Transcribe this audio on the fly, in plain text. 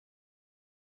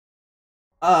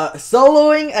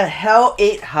Soloing a Hell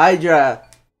 8 Hydra.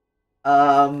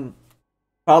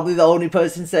 Probably the only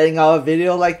person setting out a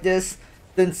video like this,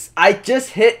 since I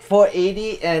just hit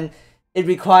 480 and it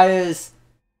requires,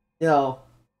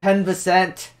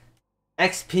 10%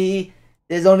 XP.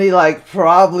 There's only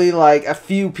probably a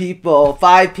few people,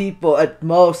 5 people at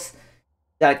most,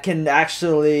 that can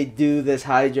actually do this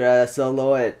Hydra,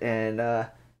 solo it, and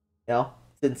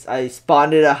since I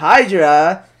spawned a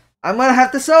Hydra, I'm gonna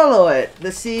have to solo it.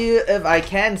 Let's see if I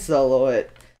can solo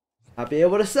it. I'll be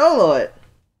able to solo it.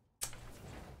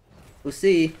 We'll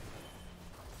see.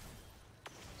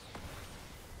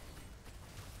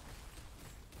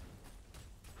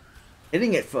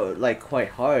 Hitting it for quite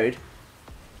hard.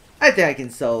 I think I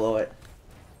can solo it.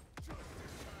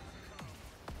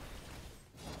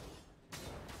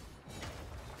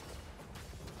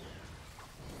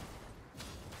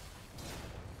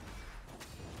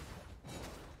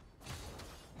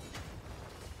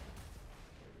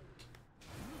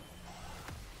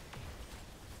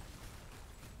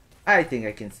 I think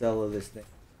I can solo this thing.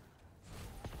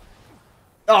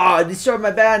 Oh, I destroyed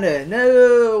my banner.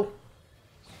 No!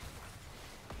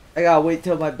 I gotta wait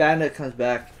till my banner comes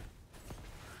back.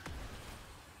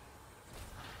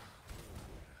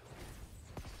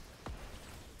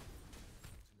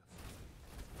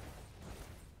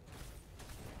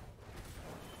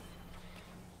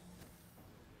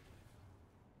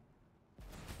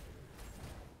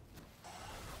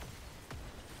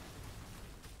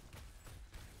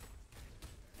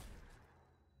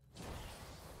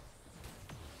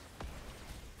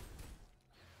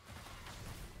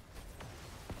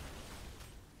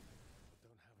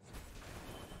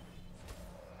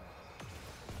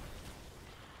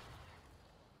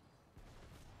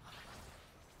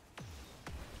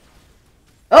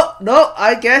 Oh, no,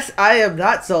 I guess I am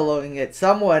not soloing it.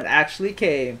 Someone actually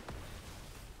came.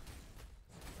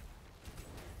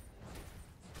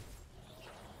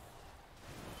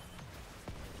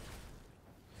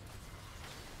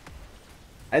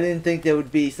 I didn't think there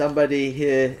would be somebody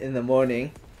here in the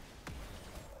morning.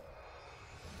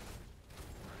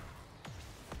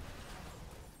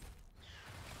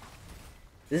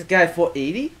 This guy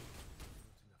 480?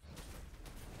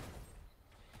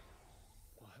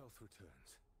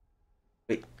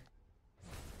 Wait.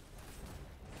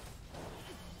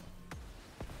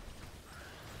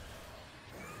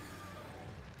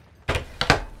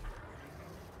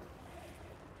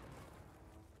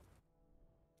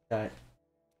 Alright.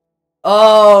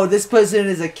 Oh, this person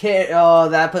is a kid. Oh,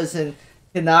 that person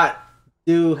cannot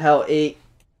do Hell 8.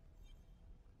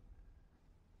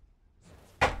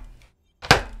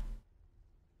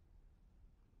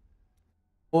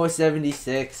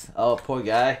 $476. Oh, poor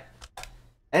guy.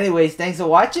 Anyways, thanks for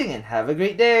watching and have a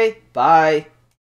great day. Bye.